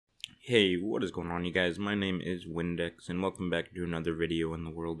Hey, what is going on, you guys? My name is Windex, and welcome back to another video in the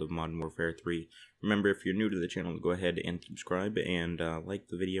world of Modern Warfare 3. Remember, if you're new to the channel, go ahead and subscribe and like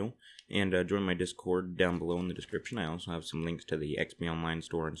the video, and join my Discord down below in the description. I also have some links to the xbOnline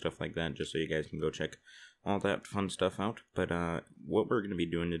store and stuff like that, just so you guys can go check all that fun stuff out. But what we're going to be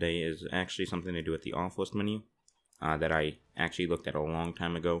doing today is actually something to do with the off list menu that I actually looked at a long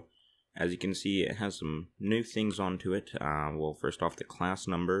time ago. As you can see, it has some new things onto it. Well, first off, the class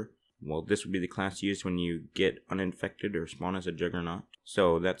number. Well, this would be the class used when you get uninfected or spawn as a juggernaut.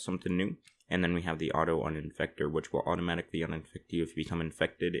 So that's something new. And then we have the auto uninfector, which will automatically uninfect you if you become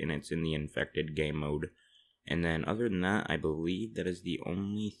infected and it's in the infected game mode. And then other than that, I believe that is the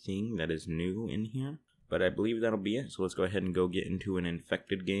only thing that is new in here. But I believe that'll be it. So let's go ahead and go get into an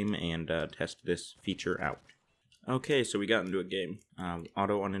infected game and test this feature out. Okay, so we got into a game.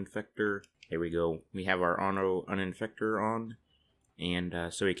 Auto uninfector. Here we go. We have our auto uninfector on. And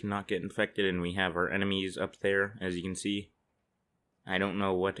so we cannot get infected, and we have our enemies up there, as you can see. I don't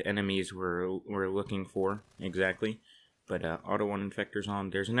know what enemies we're looking for exactly, but auto uninfector's on.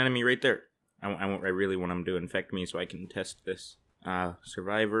 There's an enemy right there. I really want him to infect me so I can test this.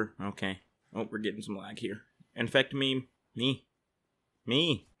 Survivor, okay. Oh, we're getting some lag here. Infect me.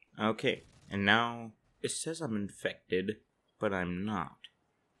 Me. Okay, and now it says I'm infected, but I'm not.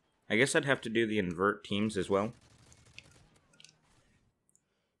 I guess I'd have to do the invert teams as well.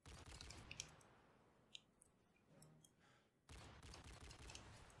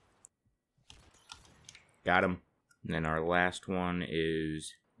 Got him. And then our last one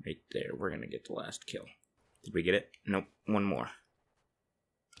is right there. We're going to get the last kill. Did we get it? Nope. One more.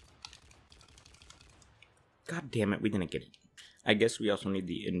 God damn it, we didn't get it. I guess we also need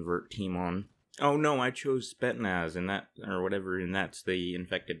the invert team on. Oh no, I chose Spetnaz and that, or whatever, and that's the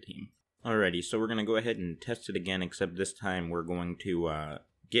infected team. Alrighty, so we're going to go ahead and test it again, except this time we're going to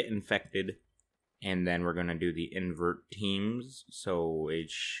get infected, and then we're going to do the invert teams, so it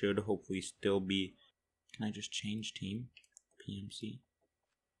should hopefully still be... Can I just change team? PMC.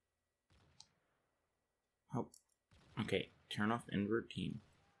 Oh, okay. Turn off invert team.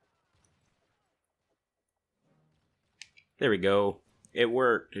 There we go. It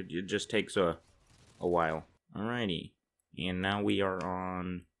worked. It just takes a while. Alrighty. And now we are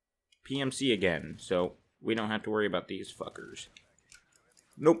on PMC again, so we don't have to worry about these fuckers.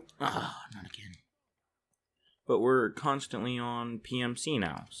 Nope. Ah, not again. But we're constantly on PMC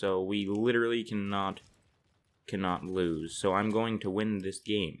now, so we literally cannot lose. So I'm going to win this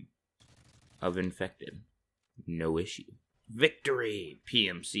game of infected. No issue. Victory!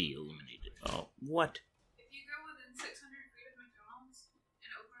 PMC eliminated. Oh, what? If you go within 600 feet of McDonald's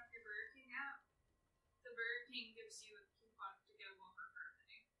and open up your Burger King app, the Burger King gives you a coupon to get a Whopper for a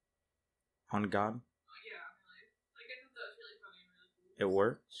penny. On God? Yeah, really. Like, I thought that was really funny and really cool. It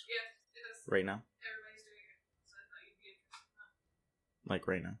works? Yeah, it does. Right now? Everybody's doing it, so I thought you'd be interested in that.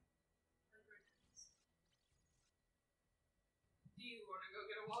 Like right now? Do you want to go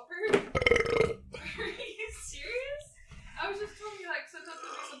get a Whopper? Are you serious? I was just telling you, like, sometimes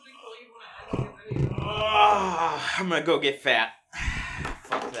there'll be something cool you want to add to your video. I'm gonna go get fat.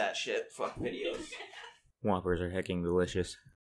 Fuck that shit. Fuck videos. Whoppers are hecking delicious.